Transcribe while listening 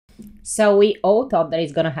So we all thought that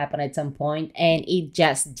it's gonna happen at some point, and it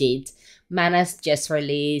just did. Manus just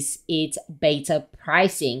released its beta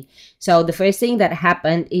pricing. So the first thing that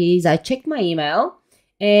happened is I checked my email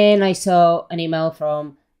and I saw an email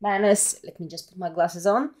from Manus. Let me just put my glasses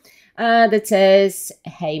on. That says,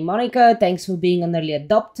 "Hey Monica, thanks for being an early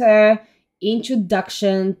adopter.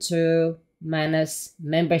 Introduction to Manus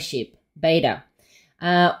membership beta."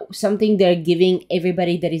 Something they're giving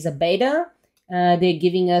everybody that is a beta. They're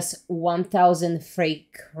giving us 1,000 free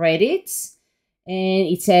credits, and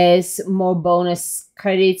it says more bonus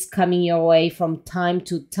credits coming your way from time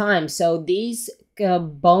to time. So these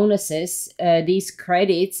bonuses, these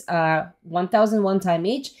credits are 1,000 one time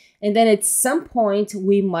each, and then at some point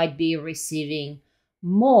we might be receiving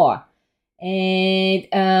more. And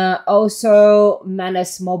also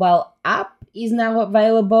Manus mobile app is now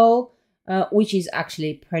available, which is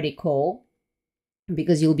actually pretty cool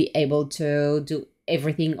because you'll be able to do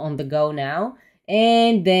everything on the go now.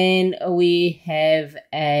 And then we have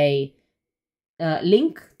a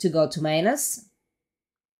link to go to Manus.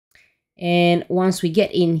 And once we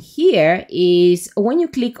get in here is when you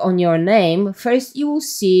click on your name, first you will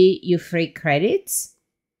see your free credits.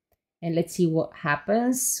 And let's see what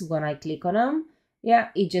happens when I click on them. Yeah,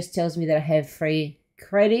 it just tells me that I have free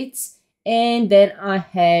credits. And then I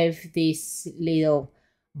have this little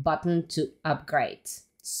button to upgrade.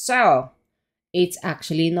 So it's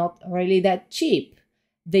actually not really that cheap.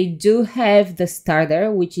 They do have the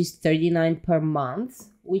starter, which is $39 per month,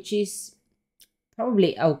 which is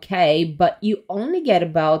probably okay, but you only get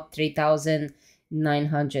about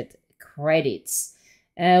 3,900 credits,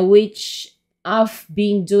 which I've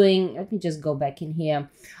been doing. Let me just go back in here.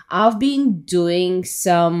 I've been doing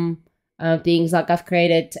some things, like I've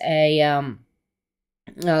created a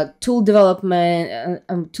tool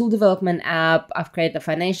development app. I've created a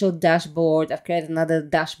financial dashboard. I've created another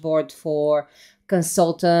dashboard for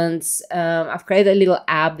consultants. I've created a little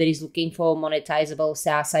app that is looking for monetizable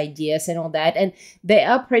SaaS ideas and all that, and they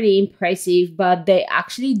are pretty impressive, but they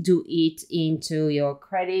actually do eat into your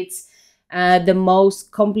credits. The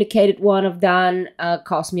most complicated one I've done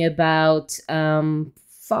cost me about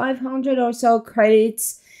 500 or so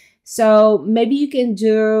credits. So maybe you can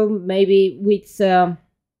do, maybe with the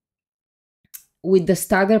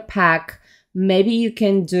starter pack, maybe you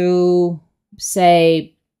can do,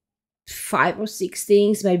 say, 5 or 6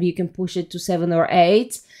 things. Maybe you can push it to 7 or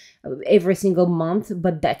 8 every single month,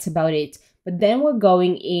 but that's about it. But then we're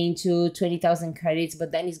going into 20,000 credits,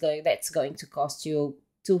 but then that's going to cost you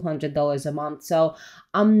 $200 a month. So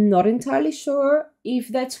I'm not entirely sure if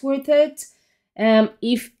that's worth it.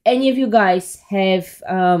 If any of you guys have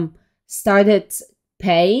started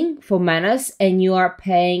paying for Manus and you are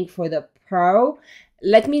paying for the Pro,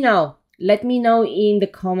 let me know. Let me know in the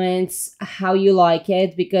comments how you like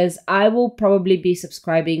it, because I will probably be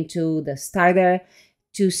subscribing to the starter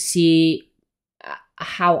to see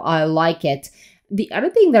how I like it. The other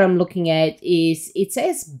thing that I'm looking at is it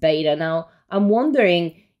says beta. Now, I'm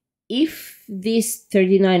wondering if this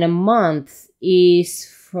 $39 a month is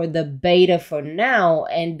for the beta for now,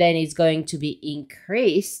 and then it's going to be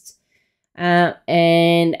increased.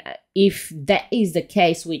 And if that is the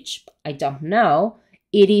case, which I don't know,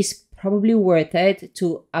 it is probably worth it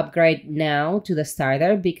to upgrade now to the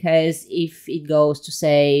starter, because if it goes to,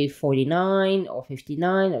 say, 49 or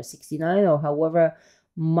 59 or 69 or however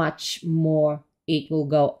much more it will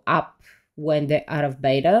go up when they're out of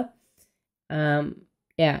beta,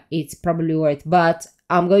 yeah, it's probably worth. But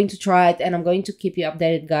I'm going to try it, and I'm going to keep you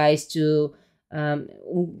updated, guys, to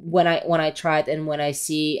when I try it and when I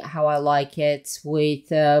see how I like it, with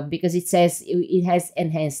because it says it has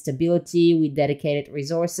enhanced stability with dedicated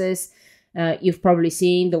resources. You've probably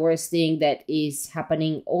seen the worst thing that is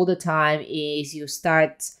happening all the time is you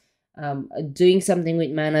start doing something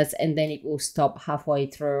with Manus and then it will stop halfway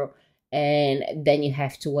through, and then you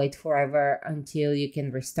have to wait forever until you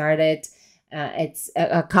can restart it. It's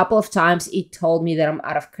a couple of times it told me that I'm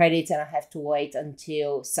out of credits and I have to wait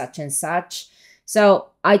until such and such. So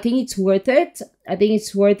I think it's worth it. I think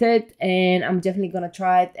it's worth it, and I'm definitely gonna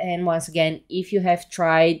try it. And once again, if you have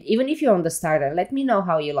tried, even if you're on the starter, let me know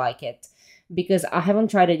how you like it, because I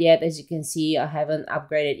haven't tried it yet. As you can see, I haven't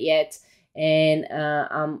upgraded yet. And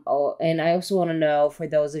and I also want to know, for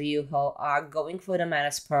those of you who are going for the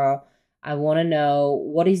Manus Pro, I want to know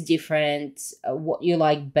what is different, what you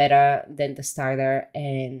like better than the starter,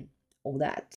 and all that.